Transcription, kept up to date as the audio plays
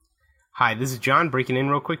Hi, this is John breaking in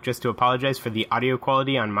real quick just to apologize for the audio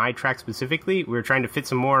quality on my track specifically. We were trying to fit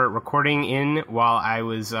some more recording in while I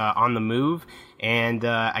was on the move, and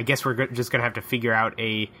I guess we're just going to have to figure out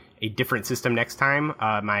a different system next time.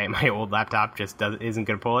 My old laptop just isn't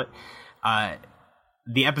going to pull it.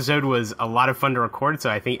 The episode was a lot of fun to record, so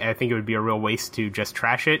I think it would be a real waste to just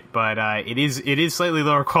trash it. But it is slightly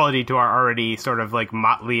lower quality to our already sort of like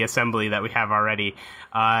motley assembly that we have already.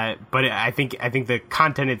 But I think the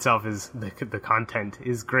content itself is the content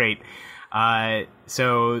is great.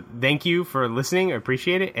 So thank you for listening. I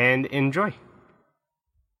appreciate it and enjoy.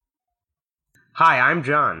 Hi, I'm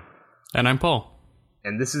John, and I'm Paul,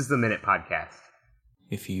 and this is the Minute Podcast.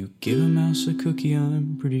 If you give a mouse a cookie,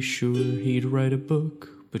 I'm pretty sure he'd write a book.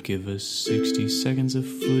 But give us 60 seconds of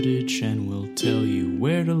footage and we'll tell you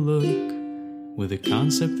where to look. With a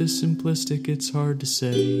concept this simplistic, it's hard to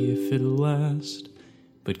say if it'll last.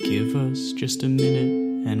 But give us just a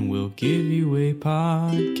minute and we'll give you a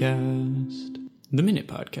podcast. The Minute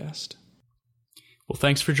Podcast. Well,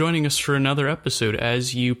 thanks for joining us for another episode.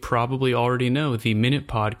 As you probably already know, the Minute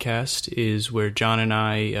Podcast is where John and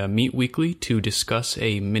I meet weekly to discuss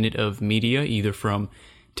a minute of media, either from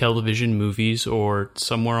television, movies, or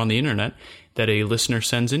somewhere on the internet that a listener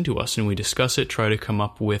sends into us, and we discuss it, try to come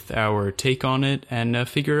up with our take on it, and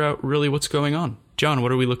figure out really what's going on. John,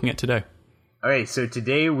 what are we looking at today? Okay, so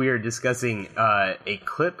today we are discussing a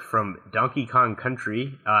clip from Donkey Kong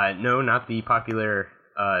Country. No, not the popular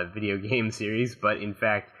video game series, but in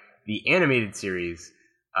fact the animated series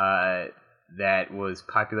that was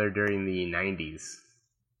popular during the 90s.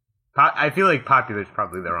 I feel like popular is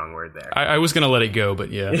probably the wrong word there. I was going to let it go,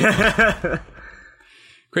 but yeah.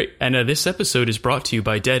 Great. And this episode is brought to you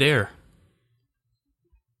by Dead Air.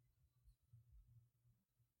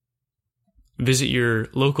 Visit your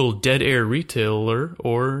local Dead Air retailer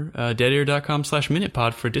or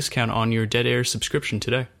deadair.com/minutepod for a discount on your Dead Air subscription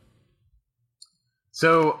today.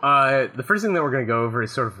 So, the first thing that we're going to go over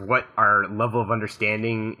is sort of what our level of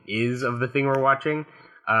understanding is of the thing we're watching.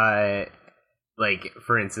 Like,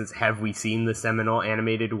 for instance, have we seen the seminal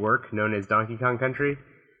animated work known as Donkey Kong Country?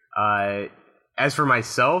 As for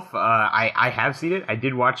myself, I have seen it. I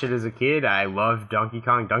did watch it as a kid. I love Donkey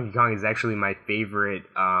Kong. Donkey Kong is actually my favorite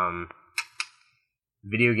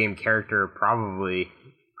video game character, probably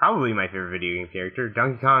my favorite video game character.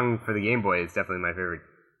 Donkey Kong for the Game Boy is definitely my favorite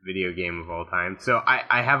video game of all time, so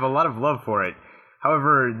I have a lot of love for it.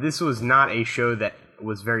 However, this was not a show that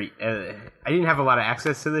was very I didn't have a lot of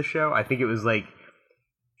access to this show. I think it was like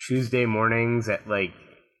Tuesday mornings at like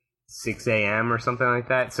 6 a.m. or something like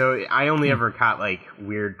that, so I only ever caught like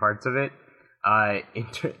weird parts of it.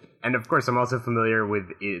 And of course I'm also familiar with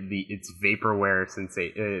its vaporwave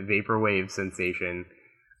sensation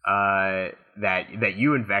that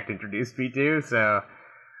you in fact introduced me to, so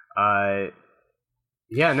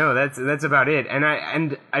yeah, no, that's about it.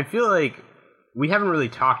 And I feel like we haven't really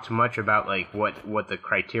talked much about like what the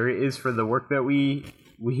criteria is for the work that we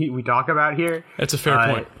talk about here. That's a fair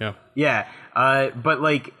point. Yeah. Yeah. But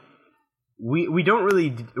like we don't really.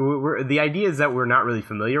 The idea is that we're not really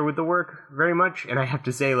familiar with the work very much, and I have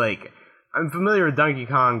to say, like, I'm familiar with Donkey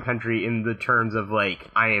Kong Country in the terms of like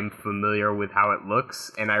I am familiar with how it looks,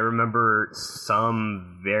 and I remember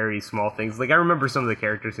some very small things. Like I remember some of the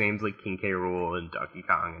characters' names, like King K. Rool and Donkey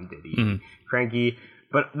Kong and Diddy, Cranky.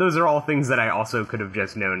 But those are all things that I also could have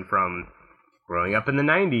just known from growing up in the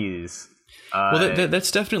 90s. Well,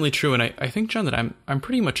 that's definitely true, and I think, John, that I'm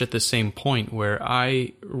pretty much at the same point where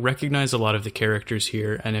I recognize a lot of the characters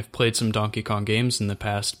here and have played some Donkey Kong games in the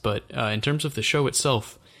past, but in terms of the show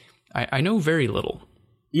itself, I know very little.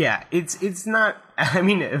 Yeah, it's not. I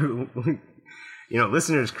mean, you know,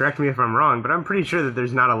 listeners, correct me if I'm wrong, but I'm pretty sure that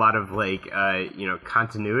there's not a lot of like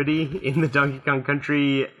continuity in the Donkey Kong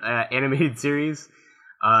Country animated series.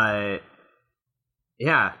 Yeah,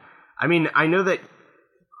 I mean, I know that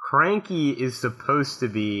Cranky is supposed to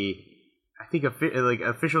be. I think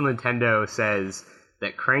official Nintendo says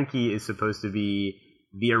that Cranky is supposed to be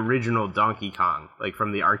the original Donkey Kong, like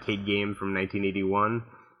from the arcade game from 1981.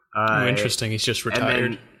 Oh, interesting. He's just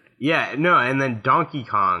retired. And then Donkey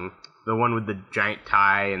Kong, the one with the giant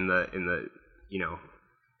tie and the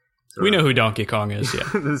we know who Donkey Kong is. Yeah,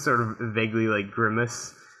 the sort of vaguely like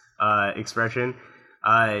grimace expression.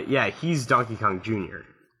 He's Donkey Kong Jr.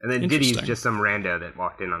 And then Diddy's just some rando that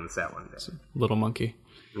walked in on the set one day. Little monkey.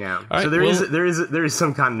 Yeah. Right, so there is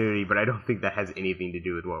some continuity, but I don't think that has anything to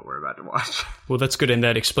do with what we're about to watch. Well, that's good, and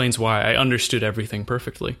that explains why I understood everything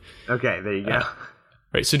perfectly. Okay, there you go.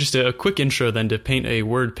 Right, so just a quick intro then to paint a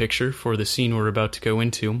word picture for the scene we're about to go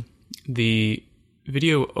into. The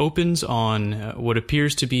video opens on what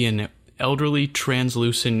appears to be an elderly,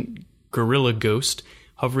 translucent gorilla ghost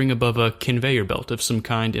hovering above a conveyor belt of some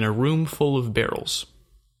kind in a room full of barrels.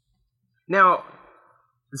 Now,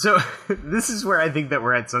 so this is where I think that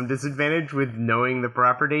we're at some disadvantage with knowing the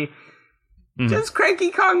property. Does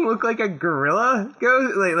Cranky Kong look like a gorilla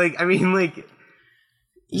ghost?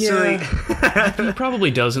 Yeah, so he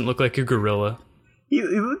probably doesn't look like a gorilla. He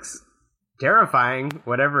looks terrifying,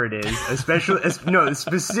 whatever it is.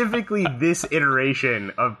 Specifically this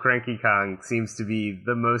iteration of Cranky Kong seems to be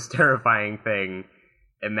the most terrifying thing.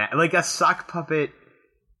 Like a sock puppet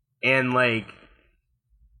and that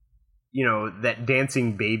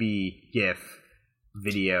dancing baby gif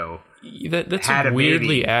video. That's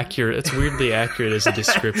weirdly accurate. It's weirdly accurate as a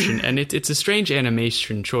description, and it's a strange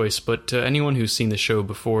animation choice. But anyone who's seen the show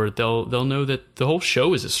before, they'll know that the whole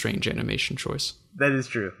show is a strange animation choice. That is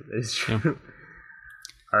true. Yeah.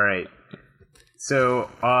 All right. So,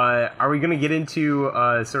 are we going to get into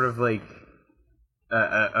sort of like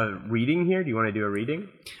a reading here? Do you want to do a reading?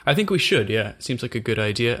 I think we should. Yeah, it seems like a good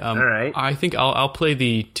idea. All right. I think I'll play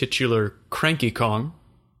the titular Cranky Kong.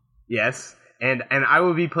 Yes. And I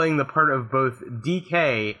will be playing the part of both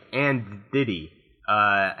DK and Diddy.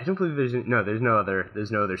 I don't believe there's no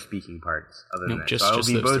other speaking parts other than that. Just, so I will just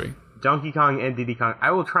be those both three. Donkey Kong and Diddy Kong.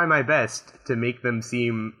 I will try my best to make them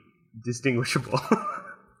seem distinguishable. All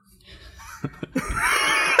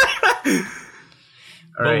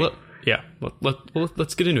right.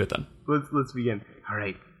 Let's get into it then. Let's begin. All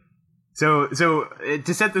right. So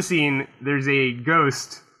to set the scene, there's a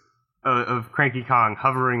ghost of Cranky Kong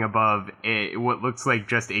hovering above what looks like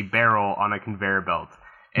just a barrel on a conveyor belt.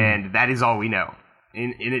 And that is all we know.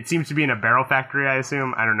 And it seems to be in a barrel factory, I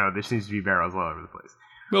assume. I don't know. There seems to be barrels all over the place.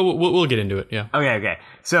 Well, we'll get into it, yeah. Okay.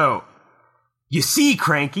 So, you see,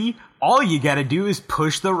 Cranky, all you gotta do is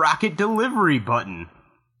push the rocket delivery button.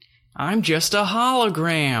 I'm just a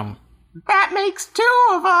hologram. That makes two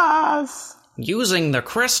of us. Using the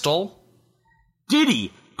crystal.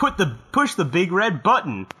 Diddy, push the big red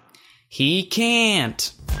button. He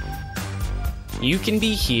can't. You can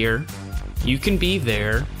be here. You can be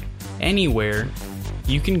there. Anywhere.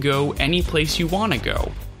 You can go any place you want to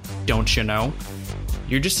go. Don't you know?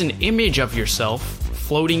 You're just an image of yourself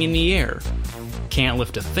floating in the air. Can't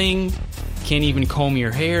lift a thing. Can't even comb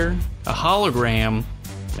your hair. A hologram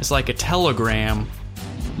is like a telegram.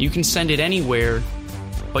 You can send it anywhere,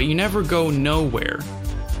 but you never go nowhere.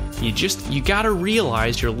 You gotta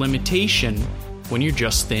realize your limitation when you're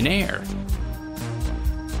just thin air.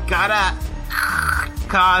 Gotta,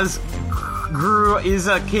 cause Gru is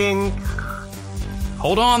a king.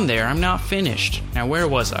 Hold on there, I'm not finished. Now where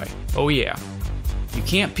was I? Oh yeah. You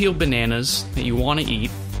can't peel bananas that you want to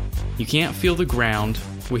eat. You can't feel the ground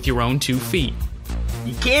with your own 2 feet.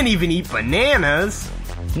 You can't even eat bananas.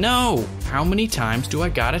 No, how many times do I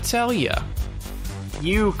gotta tell ya?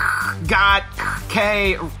 You got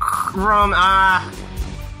A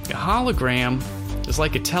hologram is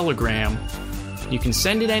like a telegram. You can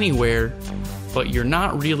send it anywhere, but you're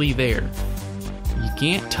not really there. You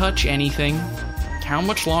can't touch anything. How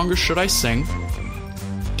much longer should I sing?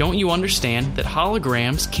 Don't you understand that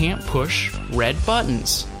holograms can't push red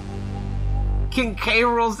buttons? King K.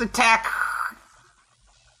 Rool's attack.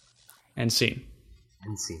 End scene.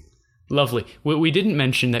 Lovely. We didn't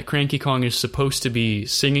mention that Cranky Kong is supposed to be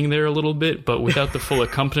singing there a little bit, but without the full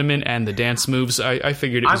accompaniment and the dance moves, I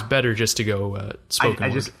figured it was better just to go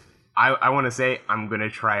spoken word. I want to say I'm going to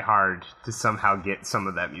try hard to somehow get some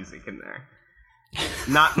of that music in there.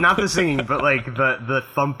 Not the singing, but like the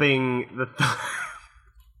thumping,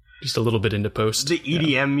 just a little bit into post. The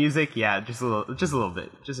EDM music, yeah, just a little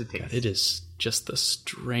bit, just a taste. God, it is just the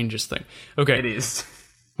strangest thing. Okay, it is.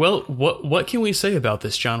 Well, what can we say about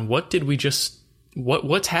this, John? What's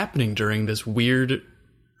happening during this weird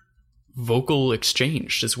vocal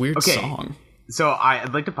exchange, this weird song? So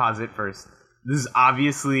I'd like to pause it first. This is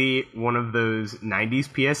obviously one of those 90s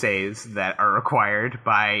PSAs that are required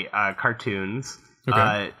by cartoons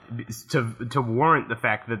to warrant the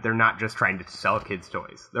fact that they're not just trying to sell kids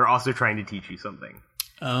toys. They're also trying to teach you something.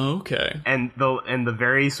 Okay. And the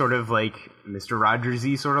very sort of like Mr.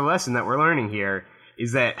 Rogers-y sort of lesson that we're learning here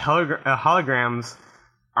is that holograms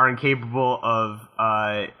are incapable of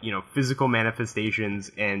physical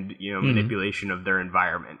manifestations and manipulation of their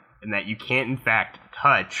environment, and that you can't in fact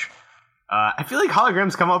touch. I feel like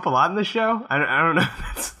holograms come up a lot in this show. I don't know if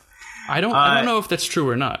that's... I don't know if that's true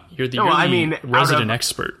or not. You're the resident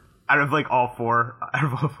expert. Out of all four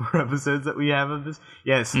episodes that we have of this,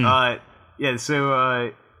 yes,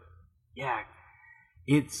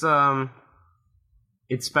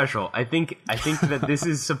 it's special. I think that this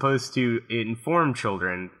is supposed to inform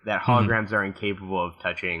children that holograms are incapable of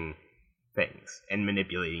touching things and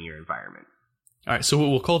manipulating your environment. All right, so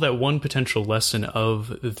we'll call that one potential lesson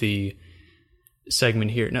of the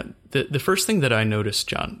segment here. Now, the first thing that I noticed,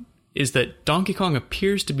 John, is that Donkey Kong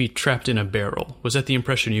appears to be trapped in a barrel. Was that the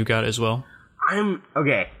impression you got as well? I'm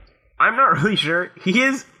not really sure. He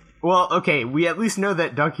is... Well, okay, we at least know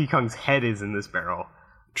that Donkey Kong's head is in this barrel.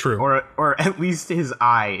 True. Or at least his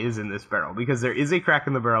eye is in this barrel, because there is a crack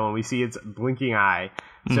in the barrel and we see its blinking eye.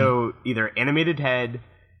 So either animated head...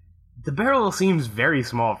 The barrel seems very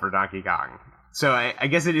small for Donkey Kong. So I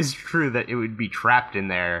guess it is true that it would be trapped in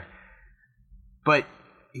there. But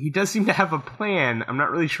he does seem to have a plan. I'm not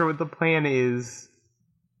really sure what the plan is.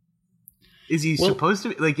 Is he supposed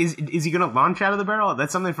to... Like, is he going to launch out of the barrel?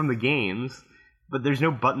 That's something from the games. But there's no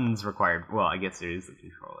buttons required. Well, I guess there is the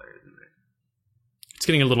controller, isn't there? It's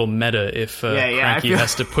getting a little meta if Cranky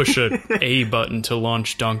has to push a button to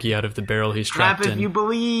launch Donkey out of the barrel he's trapped in. Trap if you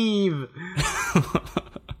believe!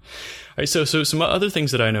 All right, so some other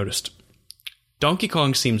things that I noticed. Donkey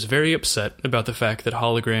Kong seems very upset about the fact that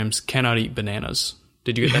holograms cannot eat bananas.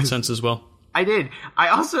 Did you get that sense as well? I did. I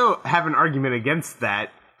also have an argument against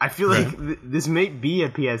that. I feel like this may be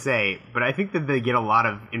a PSA, but I think that they get a lot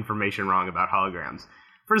of information wrong about holograms.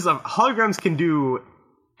 First off, holograms can do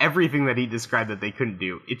everything that he described that they couldn't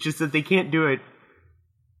do. It's just that they can't do it.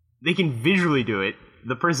 They can visually do it.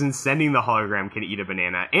 The person sending the hologram can eat a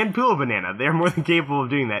banana and peel a banana. They're more than capable of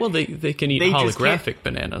doing that. Well, they can eat holographic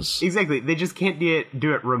bananas. Exactly. They just can't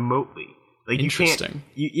do it remotely. Like, interesting.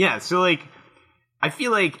 Yeah. So like, I feel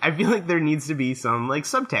like there needs to be some like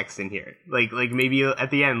subtext in here. Like maybe at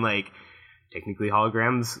the end, like, technically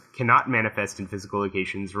holograms cannot manifest in physical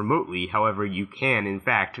locations remotely. However, you can in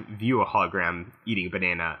fact view a hologram eating a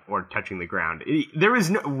banana or touching the ground.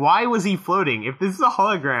 Why was he floating? If this is a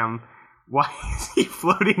hologram, why is he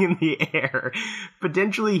floating in the air?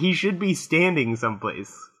 Potentially, he should be standing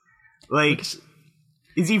someplace. Like,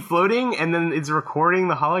 is he floating and then it's recording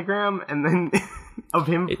the hologram and then of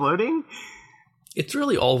him floating? It's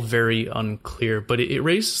really all very unclear, but it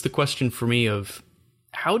raises the question for me of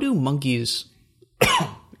how do monkeys,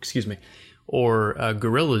 excuse me, or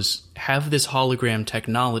gorillas have this hologram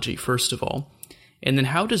technology, first of all? And then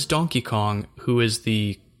how does Donkey Kong, who is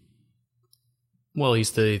he's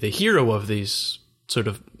the hero of these sort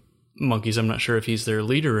of monkeys. I'm not sure if he's their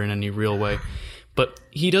leader in any real way, but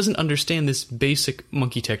he doesn't understand this basic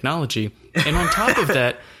monkey technology. And on top of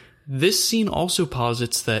that, this scene also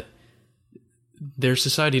posits that their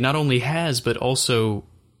society not only has, but also...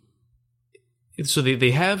 So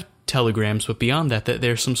they have telegrams, but beyond that,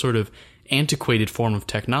 they're some sort of antiquated form of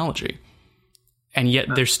technology. And yet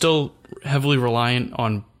they're still heavily reliant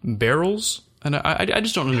on barrels. And I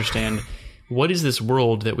just don't understand... What is this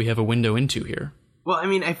world that we have a window into here? Well, I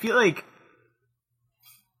mean, I feel like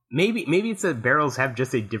maybe it's that barrels have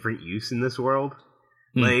just a different use in this world.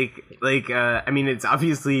 I mean, it's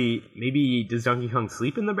obviously, maybe does Donkey Kong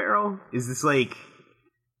sleep in the barrel? Is this like...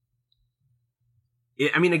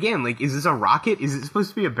 I mean, again, like, is this a rocket? Is it supposed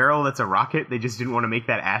to be a barrel that's a rocket? They just didn't want to make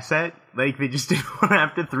that asset? Like, they just didn't want to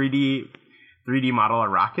have to 3D model a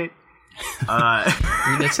rocket? I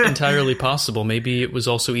mean, that's entirely possible. Maybe it was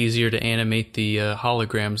also easier to animate the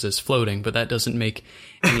holograms as floating, but that doesn't make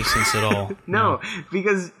any sense at all. No,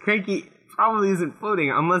 because Cranky probably isn't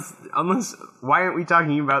floating unless why aren't we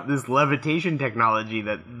talking about this levitation technology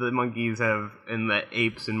that the monkeys have and the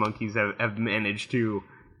apes and monkeys have managed to,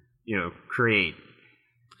 create?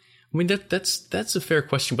 I mean, that's a fair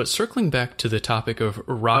question, but circling back to the topic of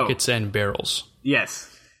rockets and barrels.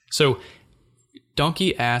 Yes. So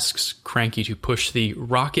Donkey asks Cranky to push the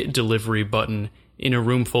rocket delivery button in a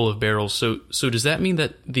room full of barrels. So does that mean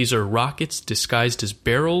that these are rockets disguised as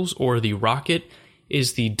barrels, or the rocket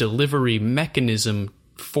is the delivery mechanism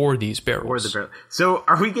for these barrels? So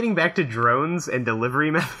are we getting back to drones and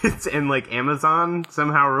delivery methods and like Amazon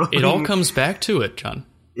somehow ruling? It all comes back to it, John.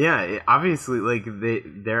 Yeah, obviously, like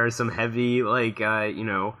there are some heavy, like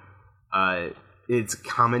it's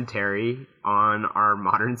commentary on our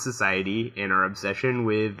modern society and our obsession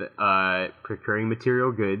with procuring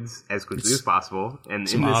material goods as quickly as possible, and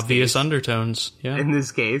some obvious undertones. Yeah. In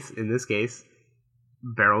this case,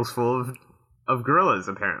 barrels full of gorillas,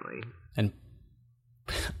 apparently. And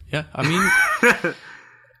yeah, I mean,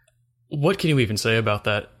 what can you even say about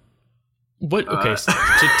that? What? Okay, so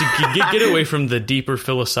to get away from the deeper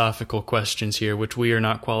philosophical questions here, which we are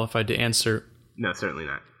not qualified to answer. No, certainly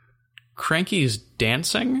not. Cranky's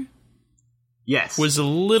dancing, yes, was a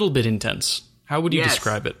little bit intense. How would you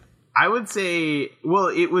describe it? I would say, well,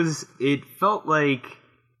 it felt like,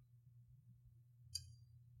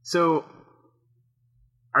 so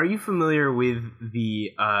Are you familiar with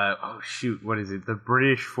the what is it? The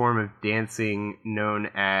British form of dancing known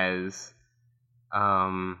as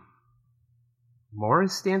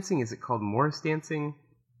Morris dancing? Is it called Morris dancing?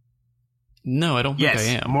 No, I don't think I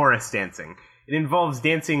am. Morris dancing. It involves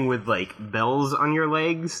dancing with like bells on your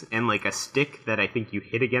legs and like a stick that I think you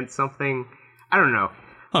hit against something. I don't know.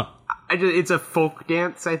 Huh. It's a folk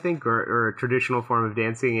dance, I think, or a traditional form of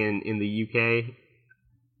dancing in the UK.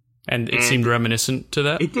 And it seemed reminiscent to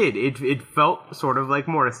that? It did. It felt sort of like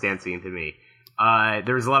Morris dancing to me.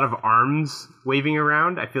 There was a lot of arms waving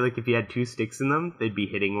around. I feel like if you had two sticks in them, they'd be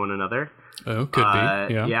hitting one another. Oh, could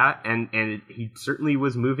be. Yeah. Yeah, and he certainly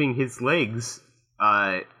was moving his legs.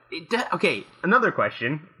 Okay, another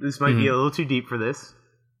question. This might be a little too deep for this.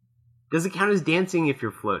 Does it count as dancing if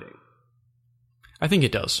you're floating? I think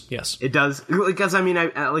it does, yes. It does, because I mean,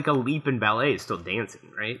 like a leap in ballet is still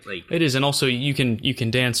dancing, right? Like it is, and also you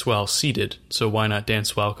can dance while seated. So why not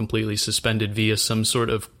dance while completely suspended via some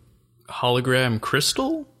sort of hologram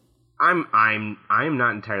crystal? I'm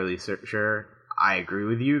not entirely sure. I agree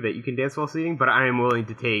with you that you can dance while seating, but I am willing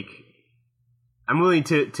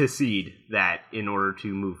to cede that in order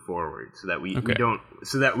to move forward, so that we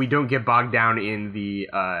don't get bogged down in the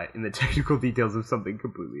technical details of something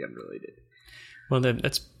completely unrelated. Well, then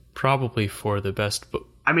that's probably for the best. But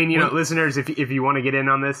I mean, listeners, if you want to get in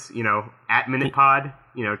on this, at Minute Pod,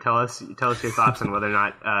 tell us your thoughts on whether or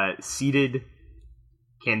not seated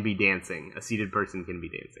can be dancing. A seated person can be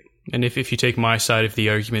dancing. And if you take my side of the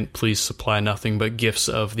argument, please supply nothing but gifs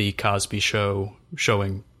of the Cosby Show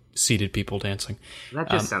showing seated people dancing. That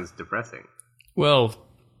just sounds depressing. Well,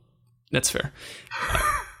 that's fair.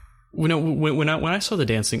 When I saw the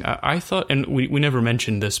dancing, I thought, and we never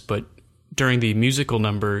mentioned this, but during the musical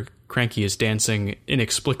number, Cranky is dancing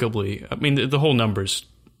inexplicably. I mean, the whole number's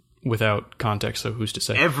without context, so who's to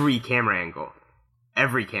say? Every camera angle.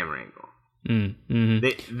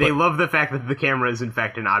 Mm-hmm. They love the fact that the camera is in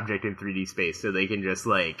fact an object in 3D space, so they can just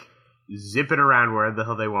like zip it around wherever the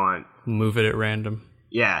hell they want. Move it at random.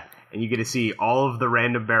 Yeah, and you get to see all of the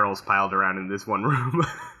random barrels piled around in this one room.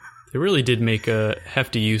 They really did make a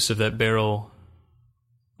hefty use of that barrel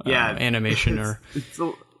animation. It's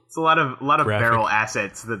a lot of graphic. barrel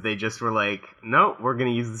assets that they just were like, no, we're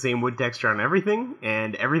going to use the same wood texture on everything,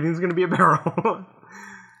 and everything's going to be a barrel.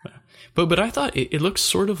 But I thought it looked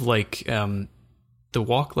sort of like the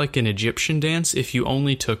Walk Like an Egyptian dance if you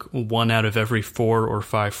only took one out of every 4 or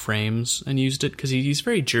 5 frames and used it, because he's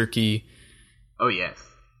very jerky. Oh, yes.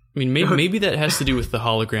 I mean, maybe that has to do with the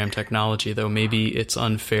hologram technology, though. Maybe it's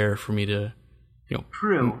unfair for me to,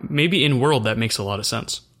 True. Maybe in world that makes a lot of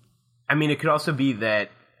sense. I mean, it could also be that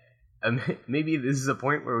maybe this is a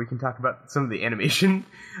point where we can talk about some of the animation.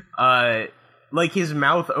 Like his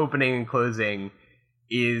mouth opening and closing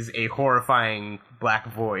is a horrifying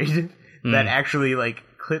black void that actually like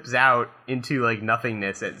clips out into like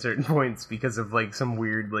nothingness at certain points because of like some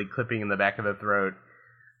weird like clipping in the back of the throat.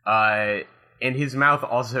 And his mouth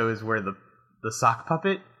also is where the sock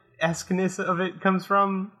puppet-esqueness of it comes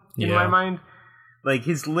from, in my mind. Like,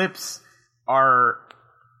 his lips are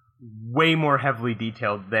way more heavily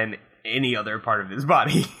detailed than any other part of his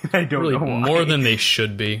body. I don't know why. More than they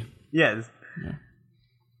should be. Yes. Yeah.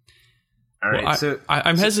 All right, so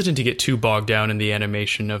I'm hesitant to get too bogged down in the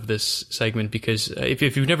animation of this segment, because if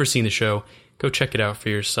you've never seen the show, go check it out for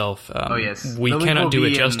yourself. Yes. We cannot do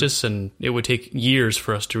it justice, and it would take years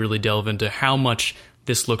for us to really delve into how much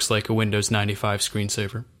this looks like a Windows 95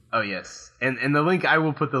 screensaver. Oh, yes. And the link, I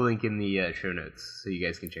will put the link in the show notes so you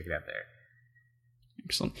guys can check it out there.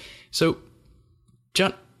 Excellent. So,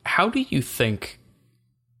 John, how do you think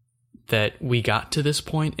that we got to this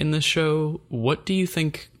point in the show? What do you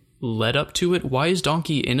think led up to it? Why is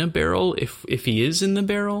Donkey in a barrel if he is in the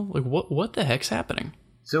barrel? Like, what the heck's happening?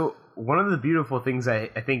 So, one of the beautiful things I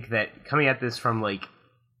think that coming at this from, like,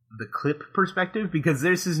 the clip perspective, because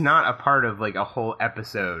this is not a part of, like, a whole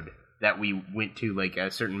episode that we went to, like, a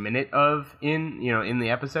certain minute of in the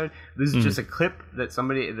episode. This is just a clip that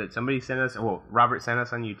somebody sent us. Well, Robert sent us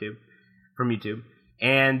from YouTube.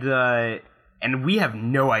 And we have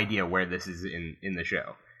no idea where this is in the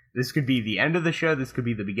show. This could be the end of the show. This could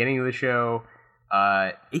be the beginning of the show.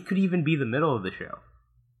 It could even be the middle of the show.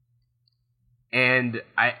 And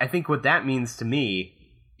I think what that means to me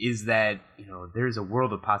is that, there's a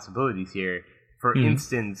world of possibilities here. For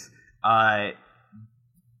instance,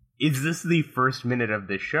 is this the first minute of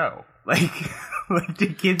this show? Like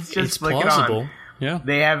do kids just flick plausible. It on? Yeah.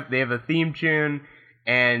 They have a theme tune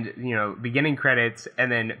and, beginning credits,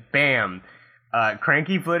 and then bam,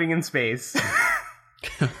 Cranky floating in space.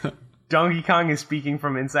 Donkey Kong is speaking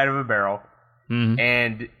from inside of a barrel.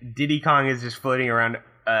 And Diddy Kong is just floating around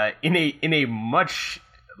in a much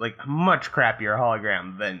crappier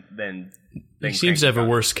hologram than he seems to have a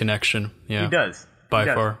worse connection. Yeah, he does by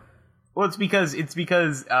far. Well, it's because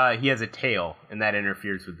he has a tail, and that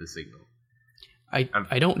interferes with the signal.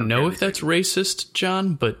 I don't know if that's racist,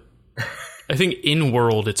 John, but I think in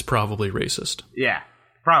world it's probably racist. Yeah,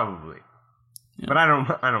 probably. Yeah. But I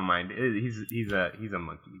don't mind. He's a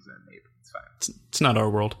monkey. He's a ape. It's fine. It's not our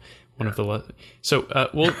world. So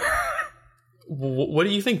well, what do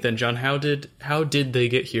you think then, John? How did they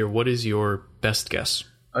get here? What is your best guess?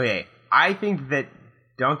 Okay, I think that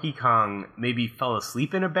Donkey Kong maybe fell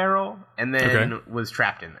asleep in a barrel and then was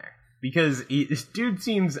trapped in there. Because this dude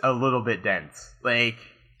seems a little bit dense. Like,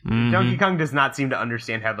 Donkey Kong does not seem to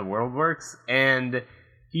understand how the world works, and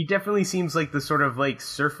he definitely seems like the sort of, like,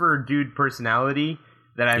 surfer dude personality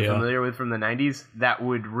that I'm familiar with from the 90s that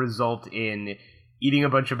would result in eating a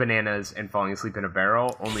bunch of bananas and falling asleep in a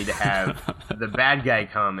barrel, only to have the bad guy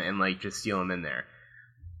come and, like, just steal him in there.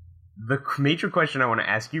 The major question I want to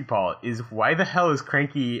ask you, Paul, is why the hell is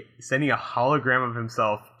Cranky sending a hologram of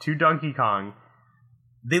himself to Donkey Kong?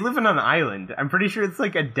 They live on an island. I'm pretty sure it's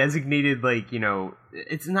like a designated, like, you know,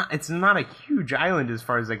 it's not a huge island as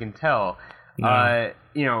far as I can tell. No.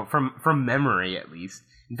 You know, from memory at least.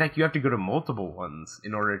 In fact, you have to go to multiple ones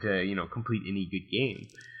in order to, you know, complete any good game.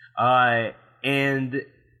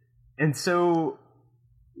 And so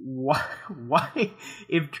why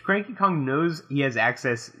if Cranky Kong knows he has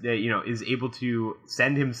access, you know, is able to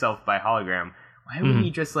send himself by hologram, why wouldn't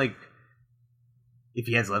he just, like, if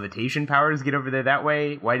he has levitation powers, get over there that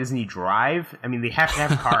way? Why doesn't he drive? I mean, they have to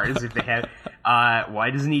have cars if they have.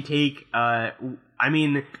 Why doesn't he take? I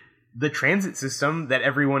mean, the transit system that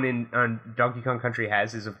everyone in Donkey Kong Country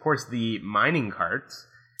has is, of course, the mining carts.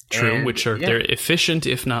 True, which are they're efficient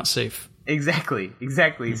if not safe. Exactly.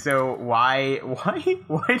 So why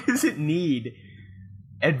does it need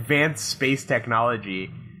advanced space technology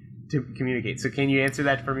to communicate? So can you answer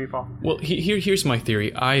that for me, Paul? Well, here's my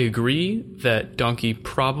theory. I agree that Donkey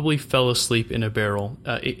probably fell asleep in a barrel.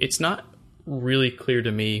 It's not really clear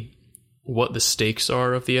to me what the stakes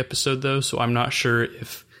are of the episode, though, so I'm not sure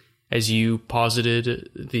if, as you posited,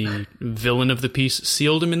 the villain of the piece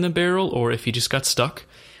sealed him in the barrel, or if he just got stuck.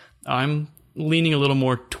 I'm leaning a little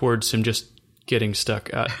more towards him just getting stuck.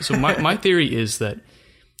 So my theory is that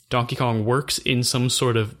Donkey Kong works in some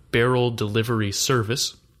sort of barrel delivery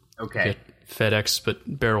service. Okay. FedEx,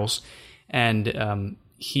 but barrels. And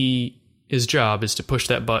his job is to push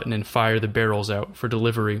that button and fire the barrels out for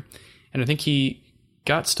delivery. And I think he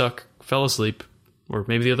got stuck, fell asleep, or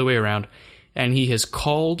maybe the other way around, and he has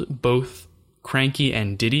called both Cranky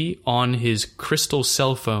and Diddy on his crystal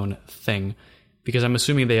cell phone thing, because I'm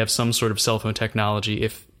assuming they have some sort of cell phone technology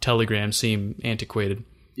if telegrams seem antiquated.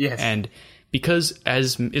 Yes. And because,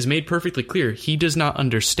 as is made perfectly clear, he does not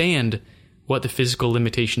understand what the physical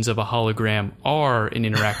limitations of a hologram are in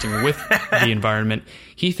interacting with the environment,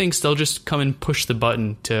 he thinks they'll just come and push the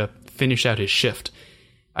button to finish out his shift.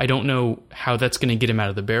 I don't know how that's going to get him out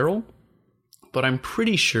of the barrel, but I'm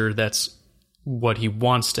pretty sure that's what he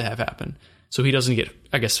wants to have happen. So he doesn't get,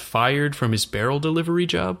 I guess, fired from his barrel delivery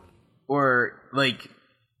job? Or, like,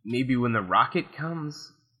 maybe when the rocket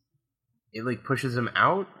comes, it, like, pushes him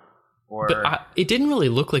out? Or... But it didn't really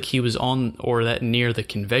look like he was on or that near the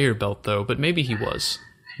conveyor belt, though, but maybe he was.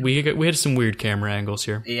 We had some weird camera angles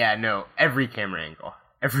here. Yeah, no, every camera angle.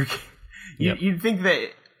 Yep. You'd think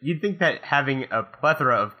that having a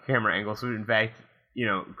plethora of camera angles would, in fact, you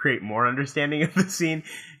know, create more understanding of the scene.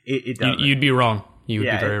 It doesn't. You'd be wrong. You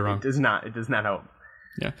would be very wrong. It does not help.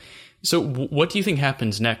 Yeah. So what do you think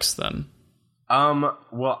happens next, then?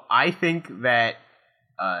 Well, I think that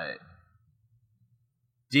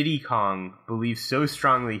Diddy Kong believes so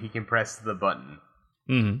strongly he can press the button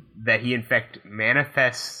that he, in fact,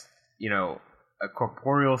 manifests, you know, a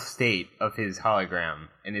corporeal state of his hologram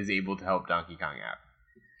and is able to help Donkey Kong out.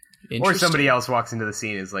 Or somebody else walks into the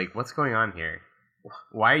scene and is like, what's going on here?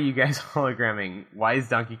 Why are you guys hologramming? Why is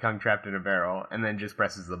Donkey Kong trapped in a barrel? And then just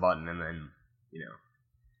presses the button and then, you know.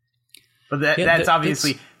 But that's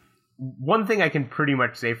obviously... One thing I can pretty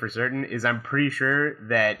much say for certain is I'm pretty sure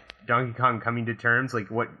that Donkey Kong coming to terms, like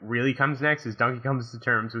what really comes next is Donkey comes to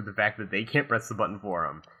terms with the fact that they can't press the button for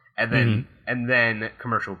him. And then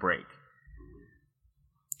commercial break.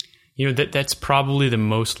 You know, that's probably the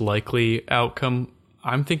most likely outcome.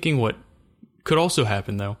 I'm thinking what could also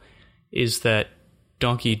happen, though, is that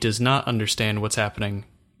Donkey does not understand what's happening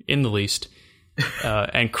in the least,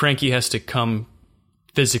 and Cranky has to come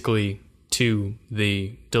physically to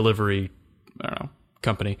the delivery, I don't know,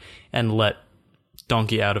 company and let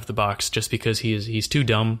Donkey out of the box just because he's too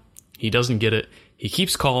dumb. He doesn't get it. He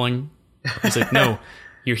keeps calling. He's like, no,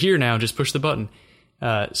 you're here now, just push the button.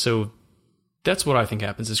 So that's what I think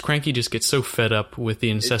happens, is Cranky just gets so fed up with the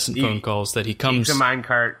incessant phone calls that he comes... takes a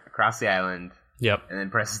minecart across the island. Yep. And then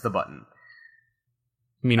presses the button.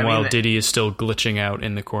 Meanwhile, Diddy is still glitching out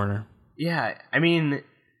in the corner. Yeah, I mean...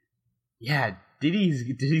 Yeah,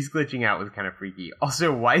 Diddy's glitching out was kind of freaky.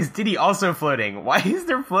 Also, why is Diddy also floating? Why is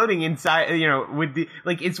there floating inside, with the...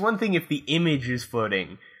 Like, it's one thing if the image is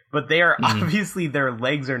floating, but they are obviously, their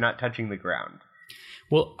legs are not touching the ground.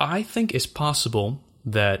 Well, I think it's possible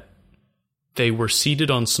that they were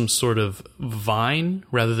seated on some sort of vine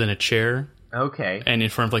rather than a chair. Okay. And in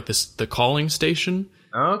front of, like, the calling station.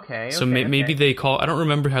 Okay. So maybe they call... I don't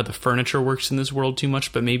remember how the furniture works in this world too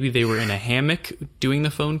much, but maybe they were in a hammock doing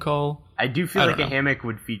the phone call. I do feel like a hammock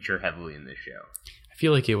would feature heavily in this show. I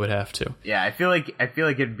feel like it would have to. Yeah, I feel like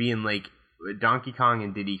it'd be in, like, Donkey Kong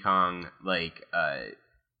and Diddy Kong, like,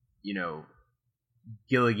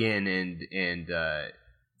 Gilligan and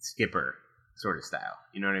Skipper sort of style.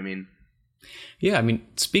 You know what I mean? Yeah, I mean,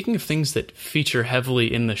 speaking of things that feature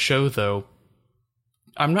heavily in the show, though,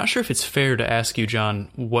 I'm not sure if it's fair to ask you, John,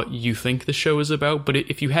 what you think the show is about, but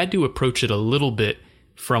if you had to approach it a little bit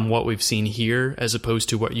from what we've seen here, as opposed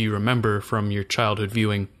to what you remember from your childhood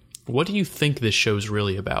viewing, what do you think this show's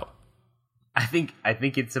really about? I think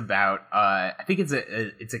it's about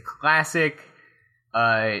it's a classic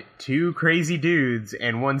two crazy dudes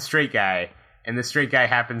and one straight guy, and the straight guy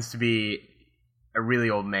happens to be a really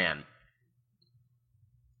old man.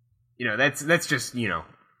 That's just,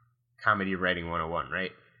 comedy writing 101,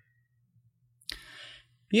 right?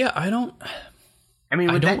 Yeah, I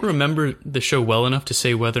don't remember the show well enough to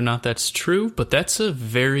say whether or not that's true, but that's a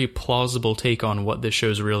very plausible take on what this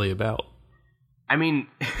show's really about. I mean,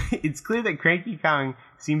 it's clear that Cranky Kong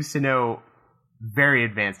seems to know very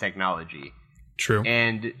advanced technology. True.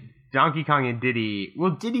 And Donkey Kong and Diddy...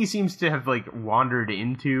 Well, Diddy seems to have, like, wandered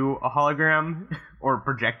into a hologram or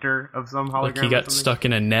projector of some hologram. Like he got stuck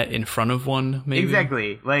in a net in front of one, maybe?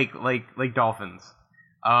 Exactly. Like dolphins.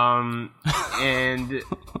 And...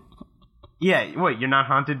 Yeah, what, you're not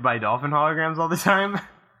haunted by dolphin holograms all the time?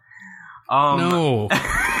 No.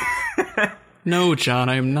 No, John,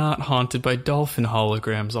 I am not haunted by dolphin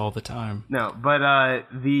holograms all the time. No, but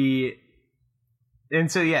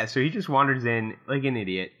so he just wanders in like an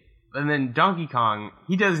idiot. And then Donkey Kong,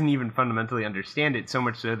 he doesn't even fundamentally understand it, so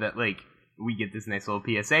much so that, like, we get this nice little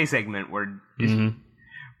PSA segment where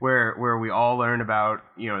we all learn about,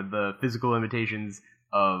 the physical limitations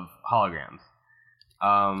of holograms.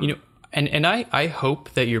 And I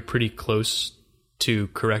hope that you're pretty close to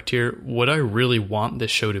correct here. What I really want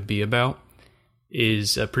this show to be about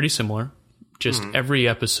is pretty similar. Just every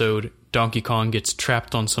episode, Donkey Kong gets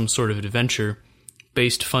trapped on some sort of adventure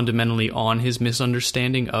based fundamentally on his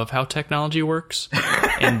misunderstanding of how technology works.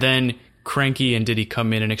 And then Cranky and Diddy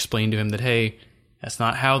come in and explain to him that, hey, that's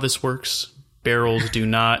not how this works. Barrels do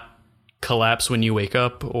not collapse when you wake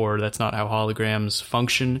up, or that's not how holograms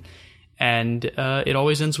function. And it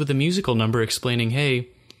always ends with a musical number explaining, hey,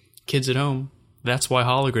 kids at home, that's why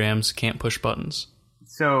holograms can't push buttons.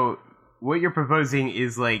 So what you're proposing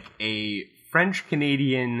is like a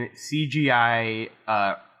French-Canadian CGI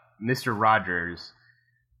Mr. Rogers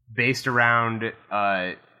based around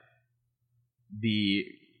the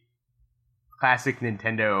classic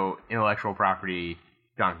Nintendo intellectual property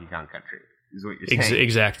Donkey Kong Country, is what you're saying.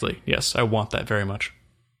 Exactly. Yes, I want that very much.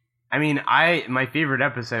 I mean, my favorite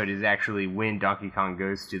episode is actually when Donkey Kong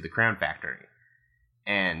goes to the crown factory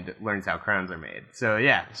and learns how crowns are made. So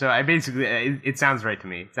yeah, I basically, it sounds right to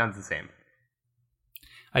me. It sounds the same.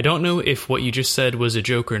 I don't know if what you just said was a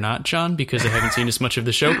joke or not, John, because I haven't seen as much of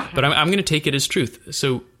the show, but I'm going to take it as truth.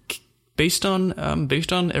 So based on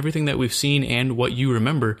everything that we've seen and what you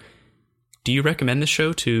remember, do you recommend this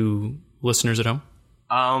show to listeners at home?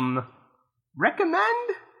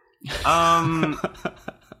 Recommend?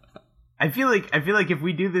 I feel like if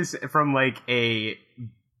we do this from like a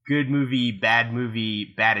good movie, bad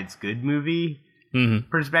it's good movie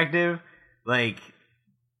perspective, like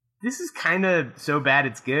this is kind of so bad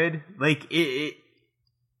it's good. Like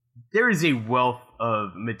there is a wealth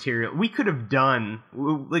of material we could have done.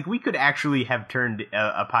 Like we could actually have turned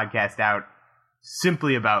a podcast out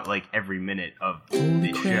simply about like every minute of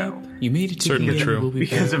this show. You made it certainly true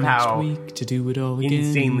because of how to do it all again.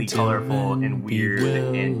 Insanely colorful and weird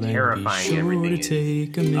and terrifying everything is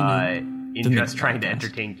in just trying to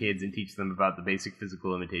entertain kids and teach them about the basic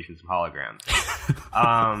physical limitations of holograms.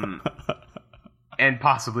 And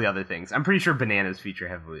possibly other things. I'm pretty sure bananas feature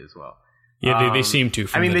heavily as well. Yeah, they seem to.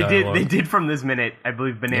 From they did from this minute. I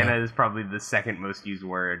believe banana is probably the second most used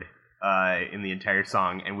word in the entire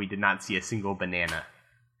song, and we did not see a single banana.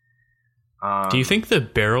 Do you think the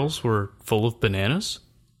barrels were full of bananas?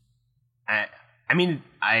 I mean,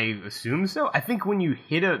 I assume so. I think when you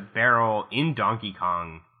hit a barrel in Donkey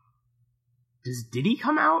Kong, does Diddy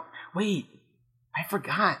come out? Wait, I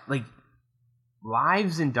forgot. Like,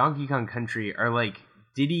 lives in Donkey Kong Country are like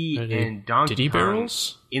Diddy and Donkey Diddy Kong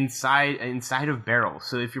barrels? inside of barrels.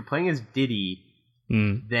 So if you're playing as Diddy,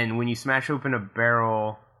 then when you smash open a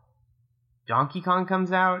barrel, Donkey Kong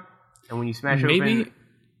comes out, and when you smash open...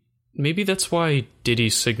 Maybe that's why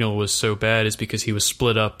Diddy's signal was so bad, is because he was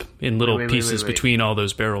split up in little pieces between all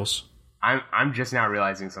those barrels. I'm just now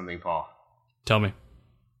realizing something, Paul. Tell me.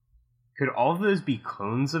 Could all of those be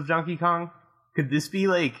clones of Donkey Kong? Could this be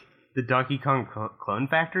like the Donkey Kong clone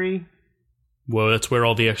factory? Well, that's where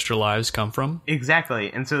all the extra lives come from. Exactly.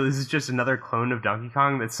 And so this is just another clone of Donkey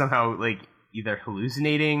Kong that's somehow like either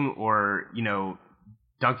hallucinating or, you know,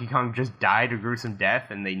 Donkey Kong just died a gruesome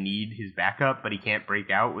death and they need his backup, but he can't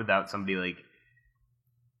break out without somebody like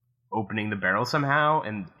opening the barrel somehow,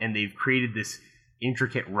 and they've created this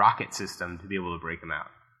intricate rocket system to be able to break him out.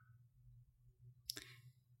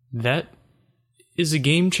 That is a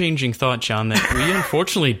game-changing thought, John, that we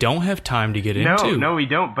unfortunately don't have time to get into. No, we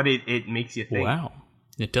don't, but it makes you think. Wow.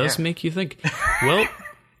 It does make you think. Well,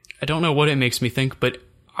 I don't know what it makes me think, but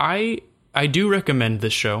I do recommend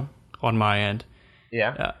this show on my end.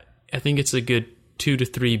 Yeah. I think it's a good 2 to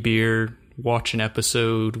 3 beer, watch an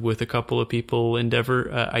episode with a couple of people endeavor.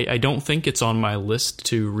 I don't think it's on my list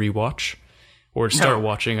to rewatch or start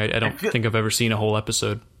watching. I don't think I've ever seen a whole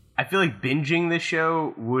episode. I feel like binging this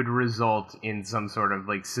show would result in some sort of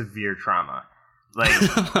like severe trauma. Like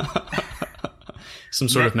some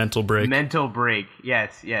sort of mental break. Mental break.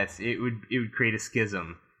 Yes. It would create a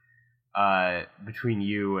schism between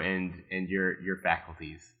you and your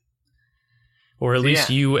faculties. Or at least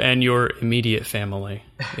you and your immediate family,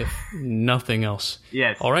 if nothing else.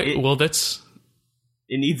 Yes. All right. It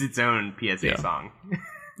needs its own PSA song.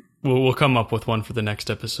 We'll come up with one for the next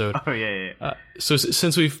episode. Oh, yeah. So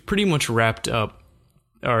since we've pretty much wrapped up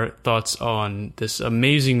our thoughts on this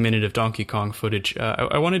amazing minute of Donkey Kong footage,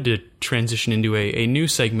 I wanted to transition into a new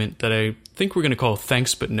segment that I think we're going to call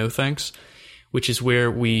Thanks But No Thanks, which is where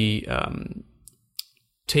we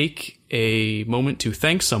take a moment to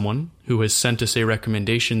thank someone who has sent us a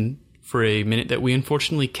recommendation for a minute that we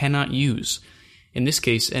unfortunately cannot use. In this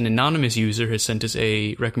case, an anonymous user has sent us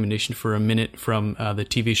a recommendation for a minute from the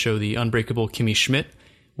TV show The Unbreakable Kimmy Schmidt,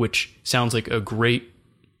 which sounds like a great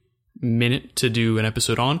minute to do an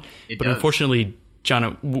episode on. But unfortunately,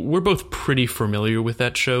 John, we're both pretty familiar with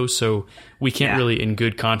that show, so we can't really in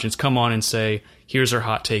good conscience come on and say, here's our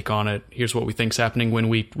hot take on it, here's what we think's happening, when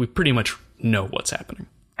we pretty much know what's happening.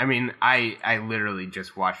 I mean, I literally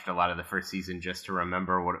just watched a lot of the first season just to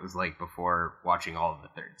remember what it was like before watching all of the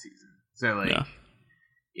third season. So, like, a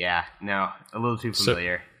little too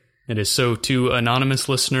familiar. It is. So, to anonymous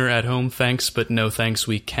listener at home, thanks, but no thanks.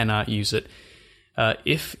 We cannot use it.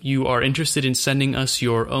 If you are interested in sending us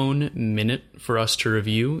your own minute for us to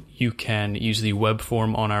review, you can use the web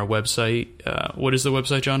form on our website. What is the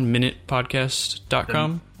website, John?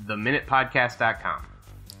 Minutepodcast.com? Theminutepodcast.com.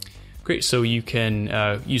 Great. So you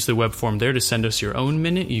can use the web form there to send us your own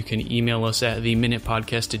minute. You can email us at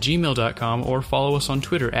theminutepodcast@gmail.com or follow us on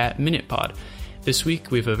Twitter at minutepod. This week,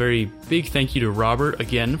 we have a very big thank you to Robert,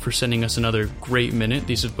 again, for sending us another great minute.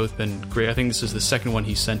 These have both been great. I think this is the second one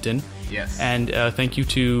he sent in. Yes. And thank you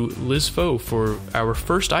to Liz Foe for our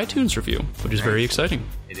first iTunes review, which is very exciting.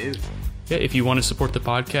 It is. Yeah, if you want to support the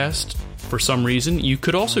podcast for some reason, you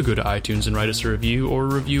could also go to iTunes and write us a review or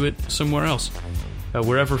review it somewhere else.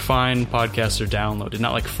 Wherever fine podcasts are downloaded.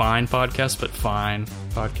 Not like fine podcasts, but fine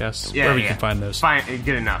podcasts. Wherever you can find those. Fine,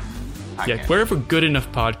 good enough. Podcast. Yeah, wherever good enough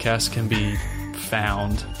podcasts can be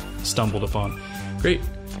found, stumbled upon. Great.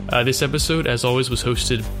 This episode, as always, was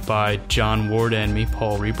hosted by John Ward and me,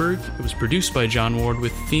 Paul Reberg. It was produced by John Ward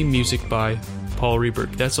with theme music by Paul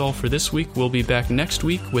Reberg. That's all for this week. We'll be back next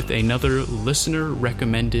week with another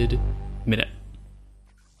listener-recommended minute.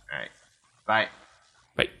 All right. Bye.